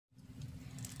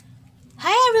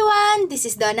everyone! This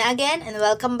is Donna again and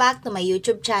welcome back to my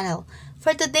YouTube channel.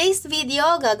 For today's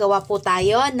video, gagawa po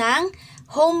tayo ng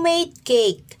homemade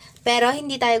cake. Pero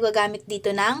hindi tayo gagamit dito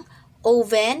ng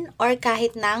oven or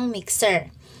kahit ng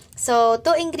mixer. So,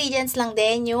 2 ingredients lang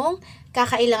din yung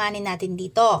kakailanganin natin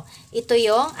dito. Ito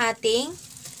yung ating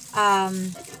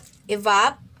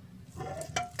evap.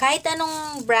 Kahit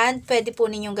anong brand pwede po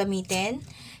ninyong gamitin.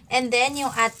 And then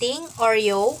yung ating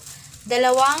Oreo. 2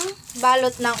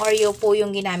 balot ng Oreo po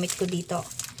yung ginamit ko dito.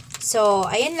 So,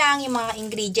 ayun lang yung mga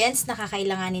ingredients na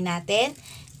kakailanganin natin.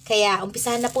 Kaya,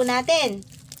 umpisahan na po natin.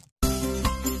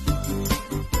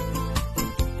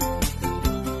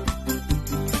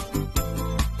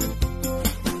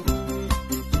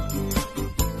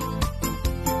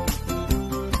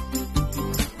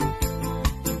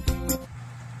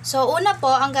 So, una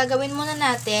po, ang gagawin muna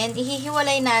natin,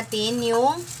 ihihiwalay natin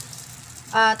yung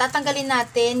tatanggalin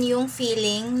natin yung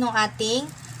filling ng ating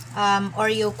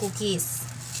Oreo cookies.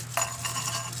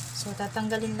 So,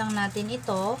 tatanggalin lang natin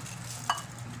ito.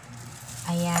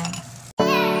 Ayan.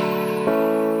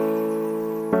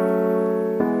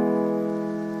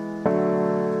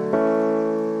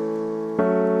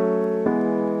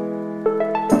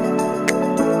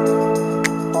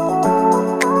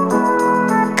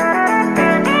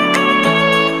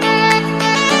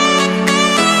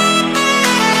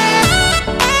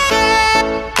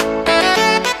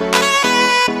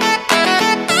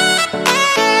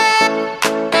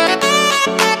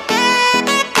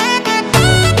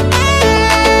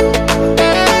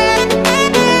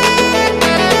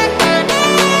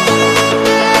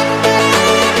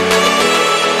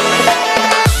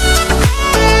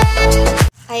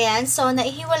 So,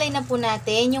 naihiwalay na po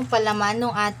natin yung palaman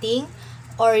ng ating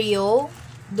Oreo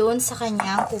doon sa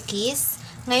kanyang cookies.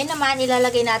 Ngayon naman,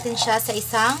 ilalagay natin siya sa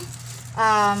isang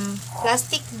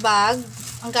plastic bag.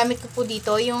 Ang gamit ko po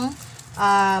dito yung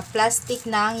plastic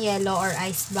ng yellow or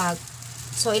ice bag.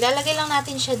 So, ilalagay lang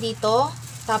natin siya dito.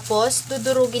 Tapos,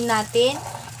 dudurugin natin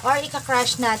or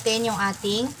ika-crush natin yung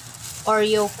ating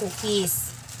Oreo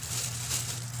cookies.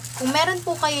 Kung meron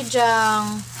po kayo dyang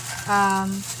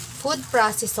food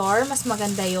processor, mas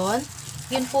maganda yon.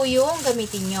 Yun po yung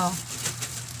gamitin nyo.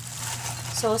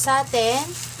 So, sa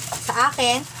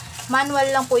akin, manual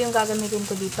lang po yung gagamitin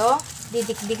ko dito.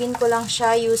 Didikdikin ko lang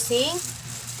siya using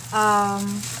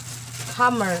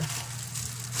hammer.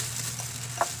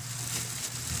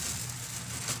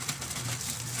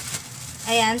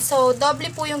 Ayan, so,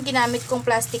 doble po yung ginamit kong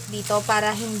plastic dito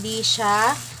para hindi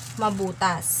siya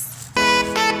mabutas.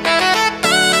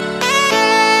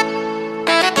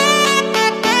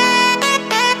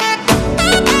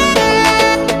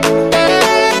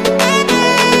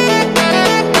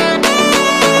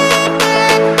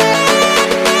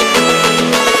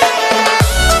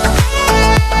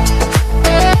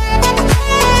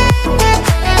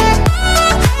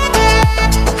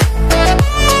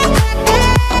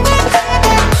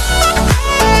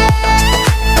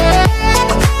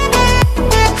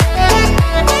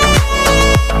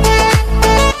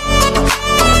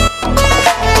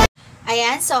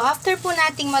 So, after po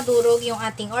nating madurog yung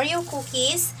ating Oreo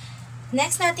cookies,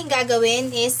 next nating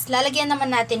gagawin is, lalagyan naman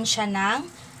natin siya ng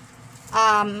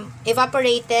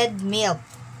evaporated milk.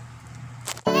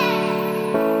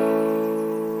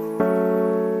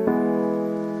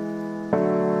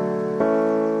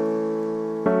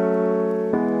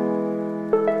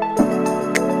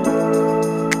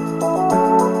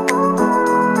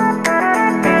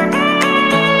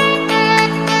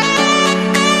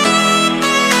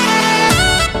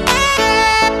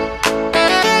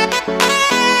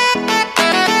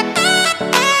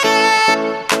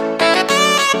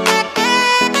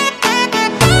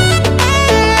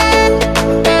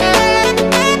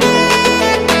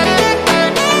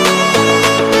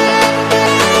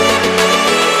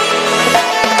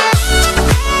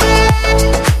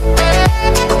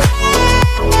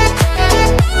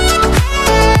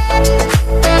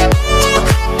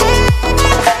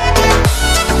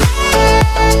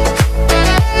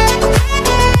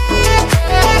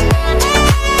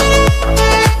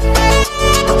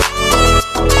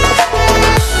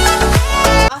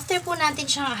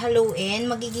 Siyang haluin,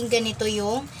 magiging ganito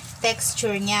yung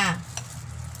texture niya.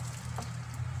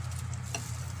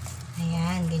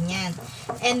 Ayan, ganyan.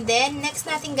 And then, next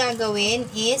natin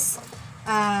gagawin is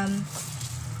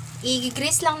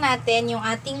i-grease lang natin yung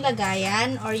ating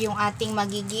lagayan or yung ating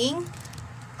magiging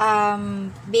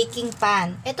baking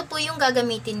pan. Ito po yung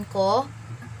gagamitin ko.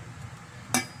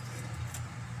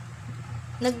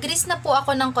 Nag-grease na po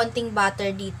ako ng konting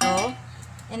butter dito.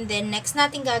 And then, next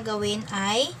natin gagawin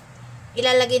ay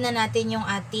ilalagay na natin yung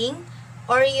ating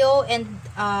Oreo and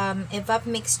evap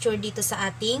mixture dito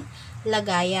sa ating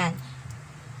lagayan.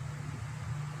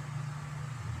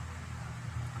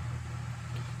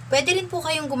 Pwede rin po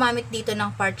kayong gumamit dito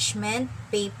ng parchment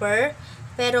paper.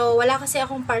 Pero wala kasi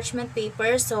akong parchment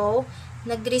paper. So,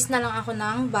 nag-grease na lang ako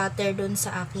ng butter dun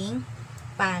sa aking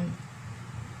pan.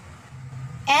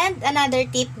 And another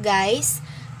tip guys,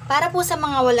 para po sa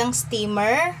mga walang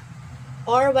steamer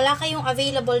or wala kayong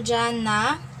available dyan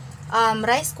na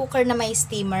rice cooker na may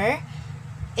steamer,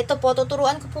 ito po,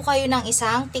 tuturuan ko po kayo ng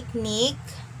isang technique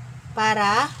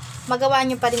para magawa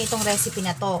nyo pa rin itong recipe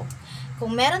na to.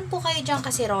 Kung meron po kayo dyan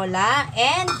kasirola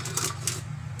and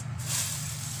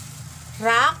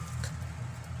rack,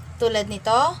 tulad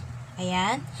nito,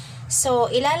 ayan.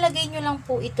 So, ilalagay nyo lang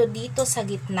po ito dito sa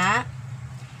gitna.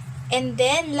 And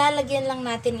then, lalagyan lang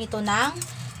natin ito ng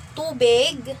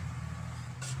tubig.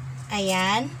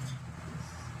 Ayan.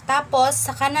 Tapos,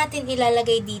 saka natin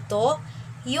ilalagay dito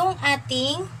yung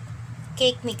ating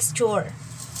cake mixture.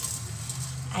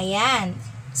 Ayan.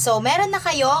 So, meron na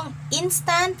kayong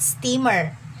instant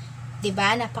steamer. 'Di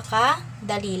ba?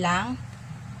 Napaka-dali lang.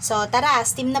 So, tara,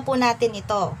 steam na po natin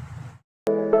ito.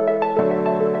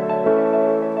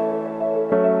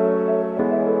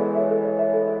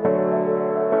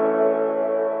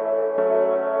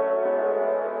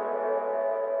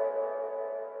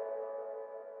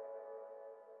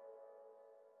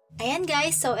 Ayan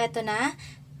guys, so eto na.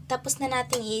 Tapos na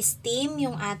nating i-steam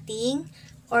yung ating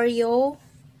Oreo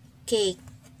cake.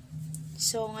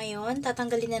 So, ngayon,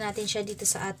 tatanggalin na natin siya dito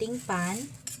sa ating pan.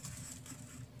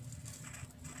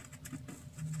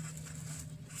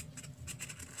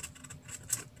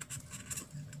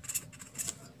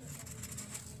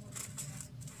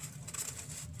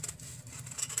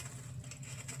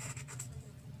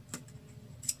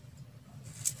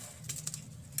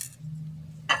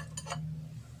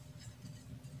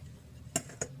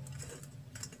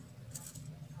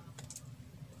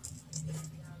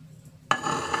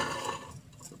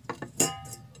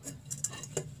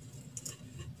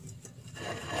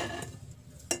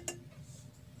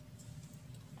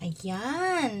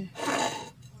 Ayan.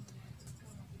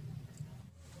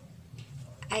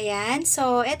 Ayan.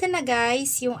 So, eto na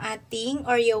guys, yung ating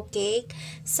Oreo cake.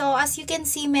 So, as you can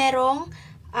see, merong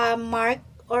mark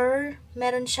or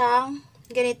meron siyang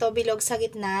ganito, bilog sa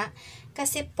gitna.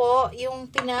 Kasi po, yung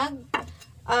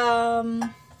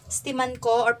steaman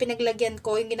ko or pinaglagyan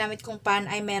ko, yung ginamit kong pan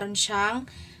ay meron siyang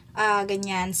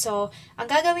ganyan. So, ang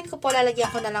gagawin ko po,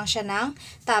 lalagyan ko na lang siya ng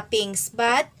toppings.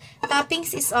 But,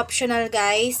 toppings is optional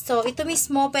guys. So, ito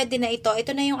mismo, pwede na ito.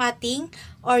 Ito na yung ating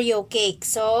Oreo cake.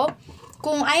 So,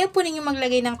 kung ayaw po ninyo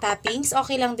maglagay ng toppings,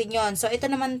 okay lang din yon. So, ito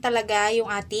naman talaga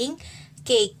yung ating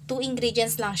cake. 2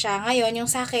 ingredients lang siya. Ngayon, yung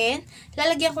sa akin,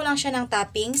 lalagyan ko lang siya ng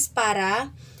toppings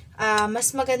para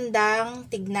mas magandang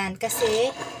tignan.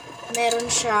 Kasi,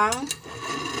 meron siyang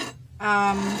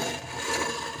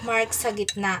mark sa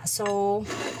gitna. So,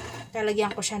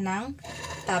 lalagyan ko siya ng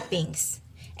toppings.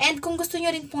 And kung gusto nyo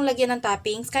rin pong lagyan ng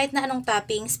toppings, kahit na anong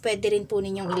toppings, pwede rin po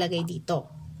ninyong ilagay dito.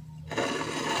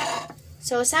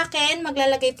 So, sa akin,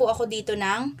 maglalagay po ako dito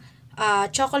ng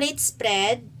chocolate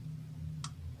spread.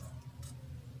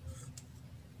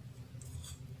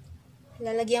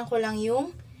 Lalagyan ko lang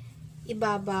yung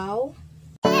ibabaw.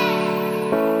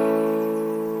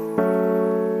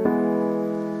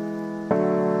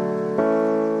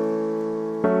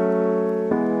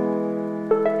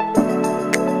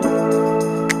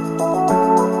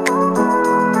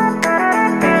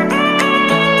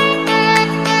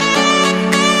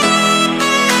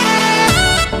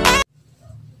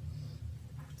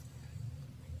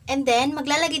 And then,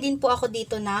 maglalagay din po ako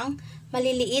dito ng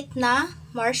maliliit na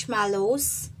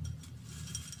marshmallows.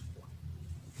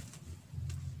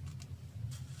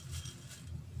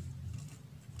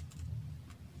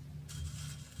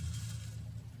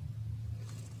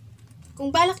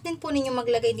 Kung balak din po ninyo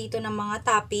maglagay dito ng mga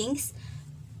toppings,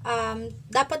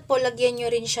 dapat po lagyan nyo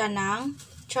rin siya ng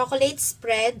chocolate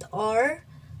spread or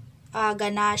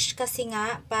ganache kasi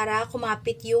nga para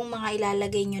kumapit yung mga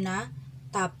ilalagay nyo na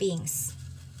toppings.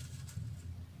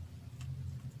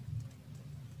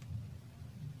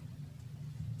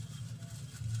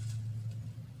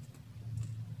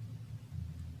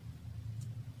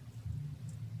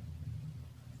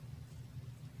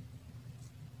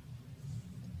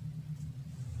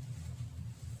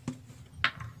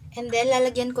 And then,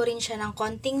 lalagyan ko rin siya ng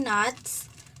konting nuts.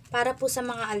 Para po sa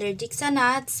mga allergic sa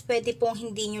nuts, pwede pong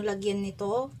hindi nyo lagyan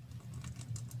nito.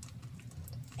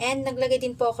 And, naglagay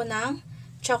din po ako ng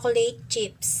chocolate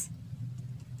chips.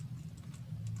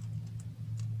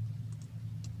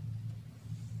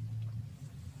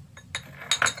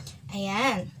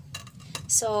 Ayan.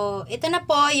 So, ito na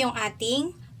po yung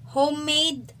ating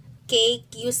homemade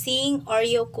cake using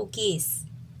Oreo cookies.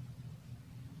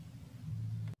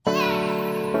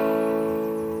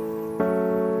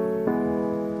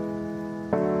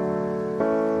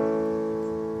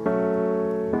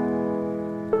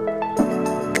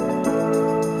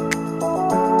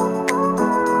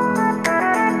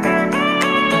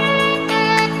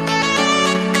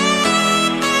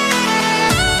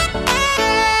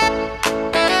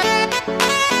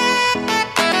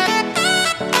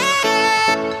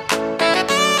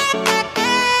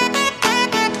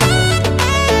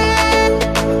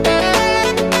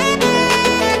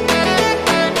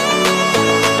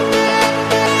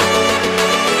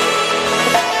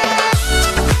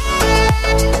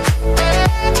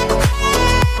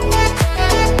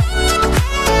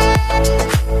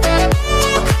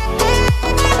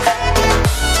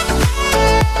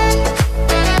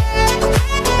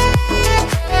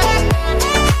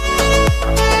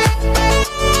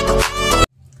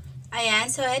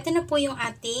 So, ito na po yung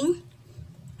ating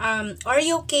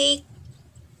Oreo cake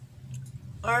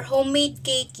or homemade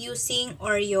cake using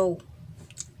Oreo.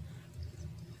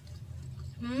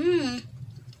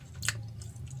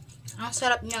 Ang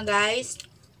sarap niya, guys.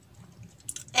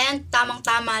 And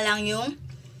tamang-tama lang yung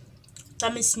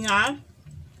tamis niya.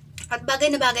 At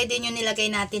bagay na bagay din yung nilagay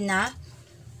natin na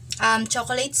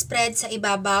chocolate spread sa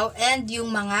ibabaw and yung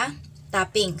mga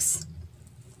toppings.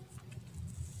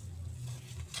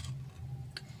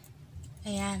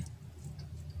 Ayan.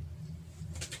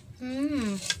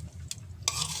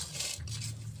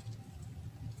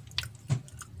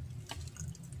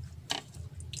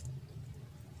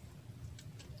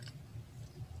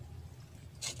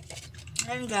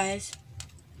 Ayan, guys.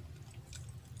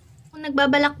 Kung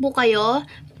nagbabalak po kayo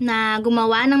na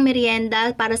gumawa ng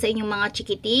merienda para sa inyong mga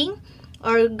chikiting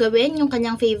or gawin yung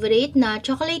kanyang favorite na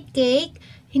chocolate cake,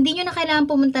 hindi nyo na kailangan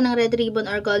pumunta ng Red Ribbon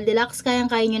or Goldilocks,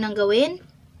 kayang-kaya nyo nang gawin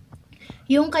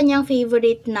yung kanyang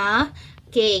favorite na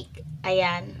cake.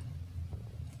 Ayan.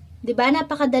 'Di ba?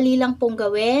 Napakadali lang pong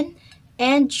gawin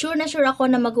and sure na sure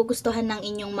ako na magugustuhan ng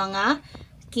inyong mga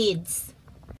kids.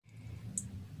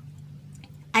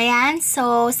 Ayan,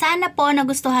 so sana po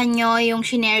nagustuhan nyo yung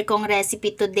shinare kong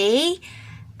recipe today.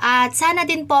 At sana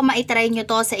din po maitry nyo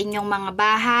to sa inyong mga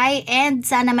bahay and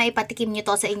sana maipatikim nyo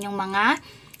to sa inyong mga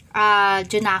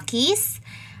junakis.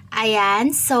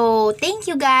 Ayan, so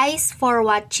thank you guys for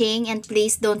watching and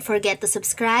please don't forget to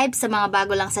subscribe sa mga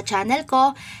bago lang sa channel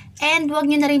ko. And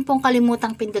huwag nyo na rin pong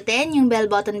kalimutang pindutin yung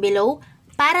bell button below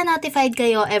para notified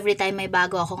kayo every time may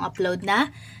bago akong upload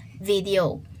na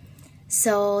video.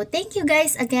 So, thank you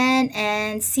guys again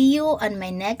and see you on my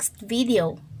next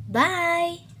video.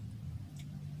 Bye!